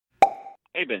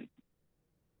Hey, Ben.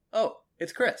 Oh,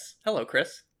 it's Chris. Hello,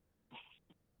 Chris.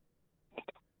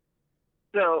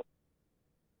 So,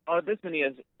 this mini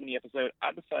episode,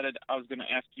 I decided I was going to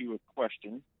ask you a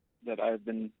question that I've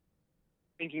been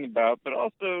thinking about, but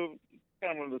also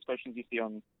kind of one of those questions you see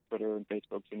on Twitter and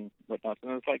Facebook and whatnot.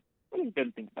 And it's like, what does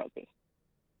Ben think about this?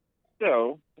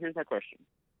 So, here's my question.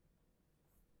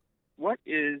 What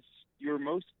is your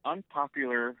most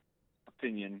unpopular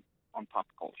opinion on pop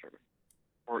culture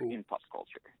or Ooh. in pop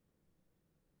culture?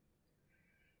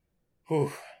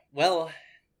 Whew. Well,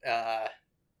 uh,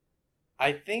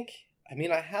 I think,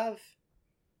 I have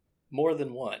more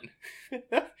than one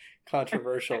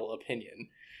controversial opinion.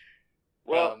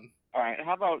 Well, all right.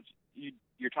 How about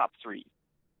your top three?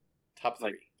 Top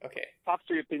Like, three. Okay. top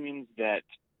three opinions that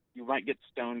you might get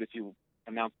stoned if you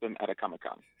announce them at a Comic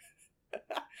Con.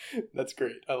 That's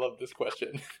great. I love this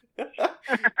question.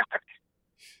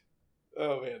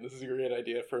 Oh man, this is a great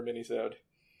idea for a mini-sode.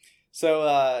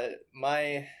 So,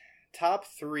 my top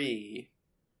three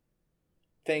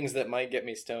things that might get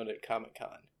me stoned at Comic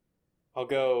Con. I'll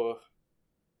go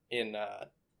in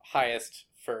highest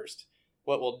first.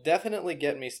 What will definitely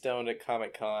get me stoned at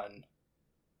Comic Con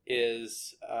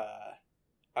is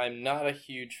I'm not a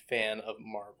huge fan of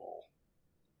Marvel.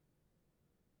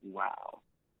 Wow.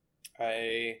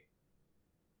 I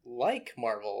like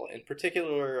Marvel. In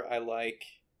particular, I like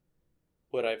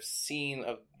what I've seen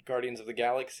of Guardians of the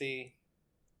Galaxy,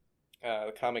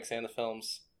 the comics and the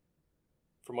films.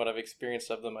 From what I've experienced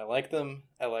of them, I like them.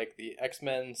 I like the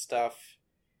X-Men stuff,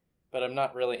 but I'm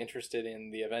not really interested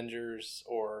in the Avengers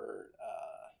or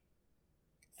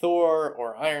Thor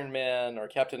or Iron Man or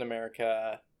Captain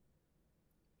America.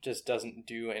 Just doesn't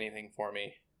do anything for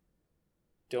me.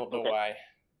 Don't know Okay. why.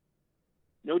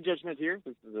 No judgment here.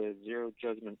 This is a zero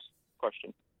judgment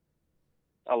question.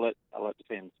 I'll let the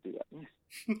fans do that.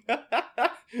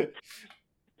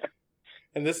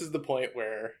 And this is the point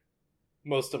where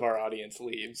most of our audience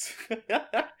leaves.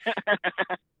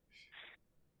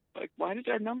 Like, why did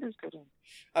our numbers go down?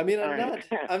 I mean, All right.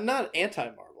 I'm not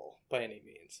anti-Marvel by any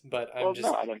means, but Well,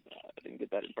 no, I didn't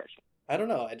get that impression. I don't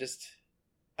know.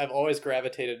 I've always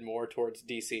gravitated more towards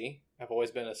DC. I've always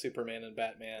been a Superman and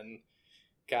Batman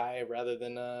guy rather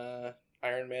than a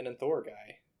Iron Man and Thor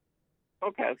guy.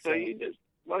 Okay, so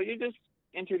So you just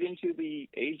entered into the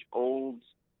age-old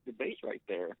debate right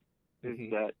there. Is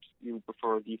mhm. that you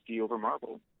prefer DC over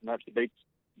Marvel? And that debate's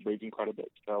raging quite a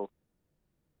bit. So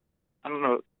I don't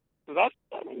know. So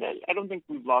I don't think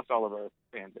we've lost all of our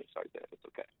fan base right there. It's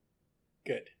okay.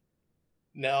 Good.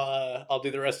 Now I'll do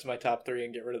the rest of my top three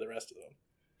and get rid of the rest of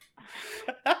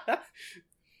them.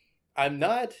 I'm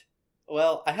not.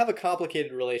 Well, I have a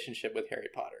complicated relationship with Harry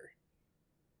Potter.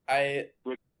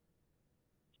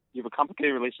 You have a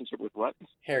complicated relationship with what?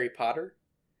 Harry Potter.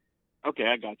 Okay,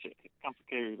 I got you.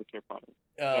 Complicated with Harry Potter.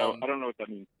 So I don't know what that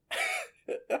means.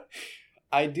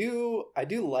 I do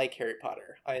like Harry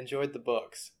Potter. I enjoyed the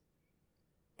books,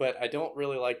 but I don't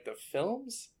really like the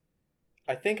films.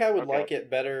 I think I would Okay. like it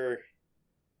better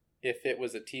if it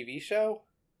was a TV show,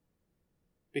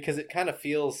 because it kind of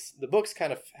feels, the books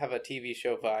kind of have a TV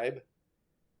show vibe,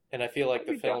 and I feel like I'd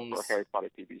the be down films, for a Harry Potter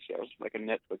TV show, like a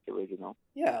Netflix original.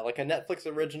 yeah, like a Netflix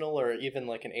original or even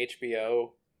like an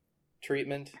HBO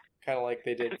treatment, kind of like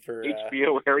they did for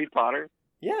HBO Harry Potter.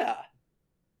 yeah.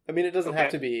 I mean, it doesn't have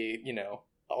Okay. to be,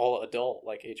 all adult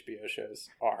like HBO shows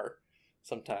are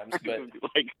sometimes, but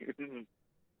Like this is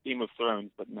Game of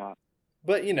Thrones, but not.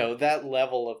 that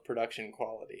level of production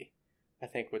quality, I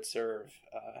think, would serve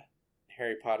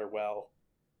Harry Potter well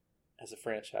as a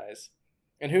franchise.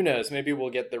 And who knows, maybe we'll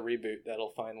get the reboot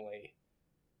that'll finally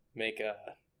make a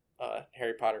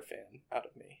Harry Potter fan out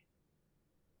of me.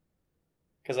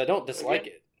 Because I don't dislike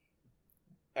it.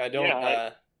 I don't. Yeah,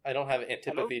 I don't have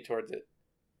antipathy towards it.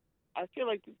 I feel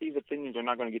like these opinions are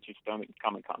not going to get you stoned at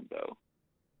Comic Con, though.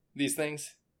 These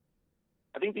things.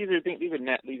 I think these are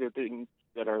things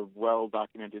that are well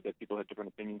documented that people have different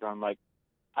opinions on. Like,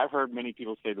 I've heard many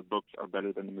people say the books are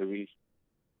better than the movies,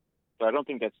 so I don't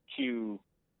think that's too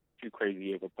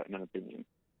crazy of an opinion.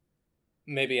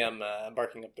 Maybe I'm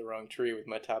barking up the wrong tree with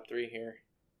my top three here.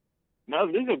 No,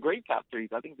 these are great top threes.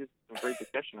 I think this is a great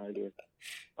discussion idea.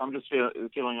 I'm just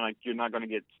feeling like you're not going to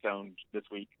get stoned this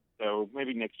week. So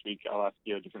maybe next week I'll ask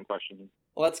you a different question.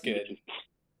 Well, that's good.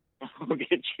 We'll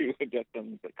get you to get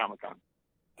them at Comic-Con.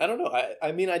 I don't know.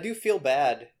 I mean, I do feel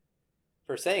bad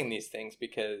for saying these things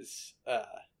because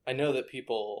I know that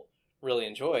people really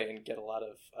enjoy and get a lot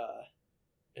of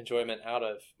enjoyment out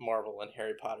of Marvel and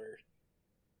Harry Potter.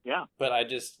 Yeah. But I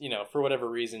just, for whatever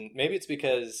reason, maybe it's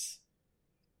because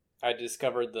I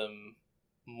discovered them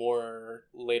more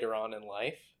later on in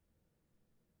life.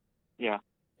 Yeah.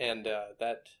 And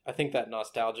I think that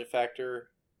nostalgia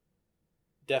factor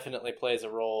definitely plays a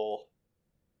role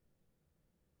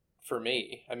for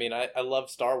me. I mean, I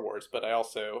love Star Wars, but I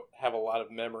also have a lot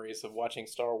of memories of watching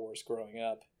Star Wars growing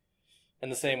up.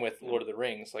 And the same with Lord of the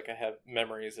Rings. Like, I have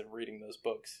memories of reading those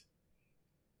books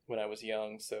when I was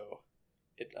young, so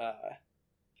it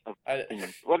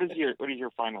what is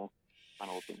your final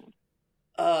opinion?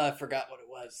 I forgot what it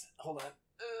was. Hold on.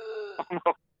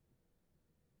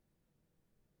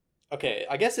 Okay,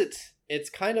 I guess it's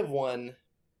kind of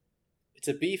it's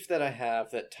a beef that I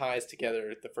have that ties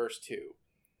together the first two.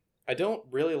 I don't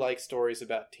really like stories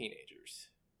about teenagers.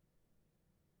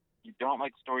 You don't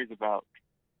like stories about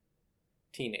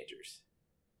teenagers?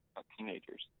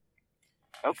 Teenagers.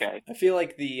 Okay. I feel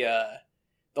like the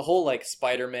whole like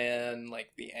Spider-Man,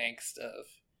 like the angst of,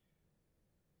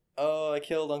 oh, I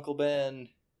killed Uncle Ben.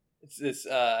 It's this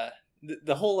the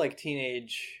whole like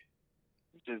teenage,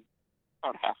 which is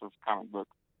about half of comic book.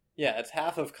 Yeah, it's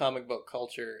half of comic book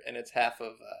culture, and it's half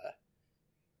of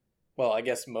well, I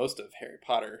guess most of Harry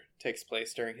Potter takes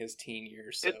place during his teen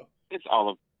years. So it's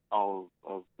all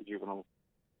of the juvenile,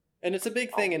 and it's a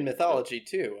big thing in mythology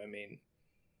too. I mean,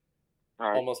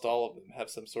 right. Almost all of them have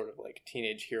some sort of like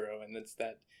teenage hero, and it's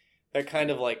that kind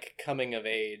of like coming of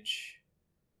age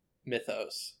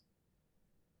mythos.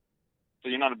 So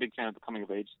you're not a big fan of the coming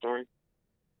of age story?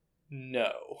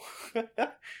 No.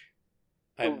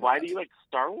 So why do you like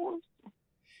Star Wars?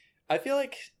 I feel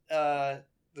like the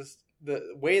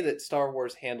way that Star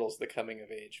Wars handles the coming of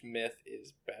age myth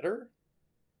is better.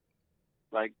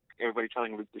 Like everybody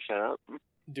telling Luke to shut up?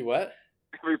 Do what?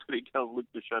 Everybody tells Luke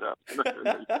to shut up.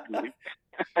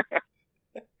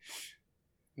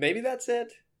 Maybe that's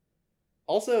it.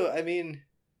 Also, I mean,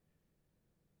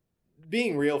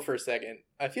 being real for a second,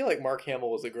 I feel like Mark Hamill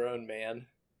was a grown man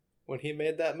when he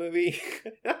made that movie.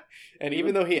 And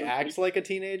even though he acts like a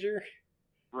teenager,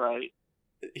 right,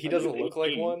 he doesn't look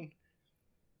like one.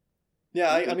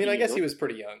 Yeah, I mean, I guess he was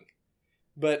pretty young.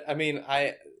 But, I mean,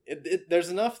 there's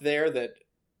enough there that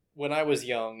when I was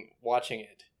young watching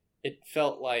it, it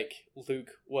felt like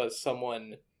Luke was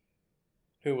someone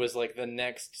who was like the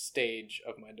next stage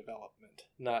of my development,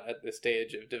 not at the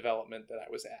stage of development that I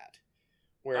was at.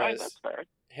 Whereas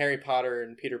Harry Potter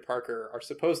and Peter Parker are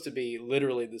supposed to be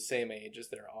literally the same age as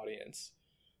their audience.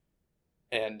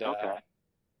 And I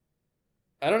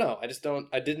don't know.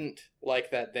 I didn't like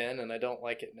that then, and I don't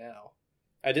like it now.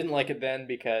 I didn't like it then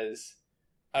because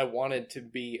I wanted to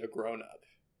be a grown-up.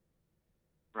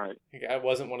 Right. Like, I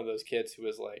wasn't one of those kids who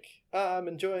was like, I'm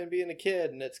enjoying being a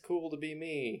kid and it's cool to be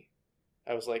me.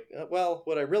 I was like, well,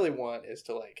 what I really want is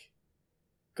to like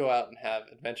go out and have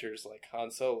adventures like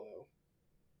Han Solo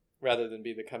rather than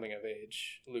be the coming of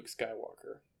age Luke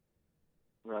Skywalker.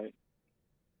 Right.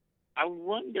 I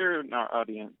wonder in our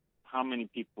audience how many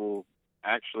people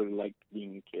actually liked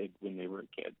being a kid when they were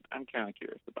a kid. I'm kind of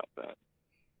curious about that.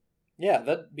 Yeah,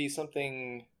 that'd be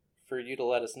something for you to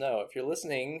let us know. If you're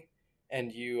listening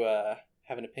and you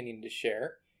have an opinion to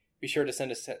share, be sure to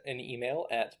send us an email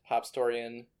at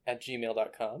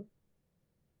popstorian@gmail.com.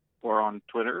 Or on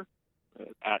Twitter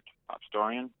at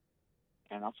popstorian,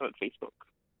 and also at Facebook.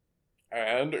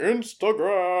 And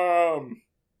Instagram!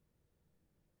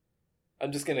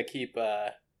 I'm just going to keep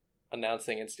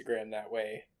announcing Instagram that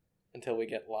way until we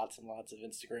get lots and lots of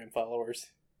Instagram followers.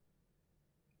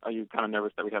 Are you kind of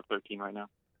nervous that we have 13 right now?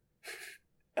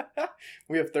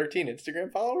 We have 13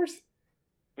 Instagram followers?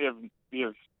 We have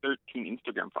 13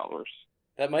 Instagram followers.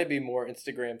 That might be more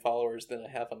Instagram followers than I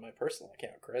have on my personal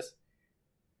account, Chris.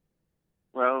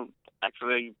 Well,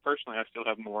 actually, personally, I still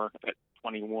have more at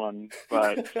 21,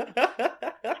 but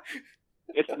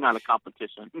it's not a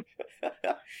competition.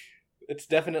 It's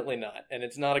definitely not, and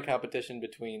it's not a competition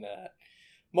between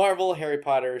Marvel, Harry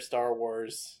Potter, Star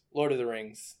Wars, Lord of the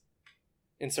Rings.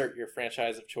 Insert your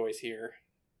franchise of choice here.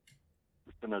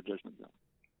 The No Judgment Zone.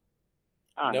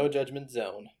 No Judgment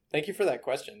Zone. Thank you for that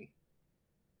question.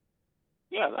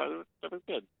 Yeah, that was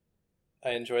good.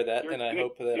 I enjoyed that, and I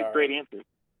hope that our... Great answer.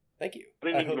 Thank you. I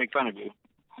didn't even make fun of you.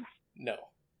 No,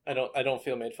 I don't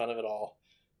feel made fun of at all.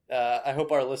 I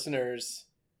hope our listeners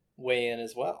weigh in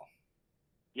as well.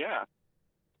 Yeah.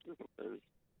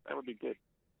 That would be good.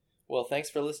 Well,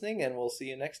 thanks for listening, and we'll see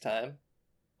you next time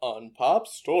on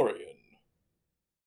Popstorian.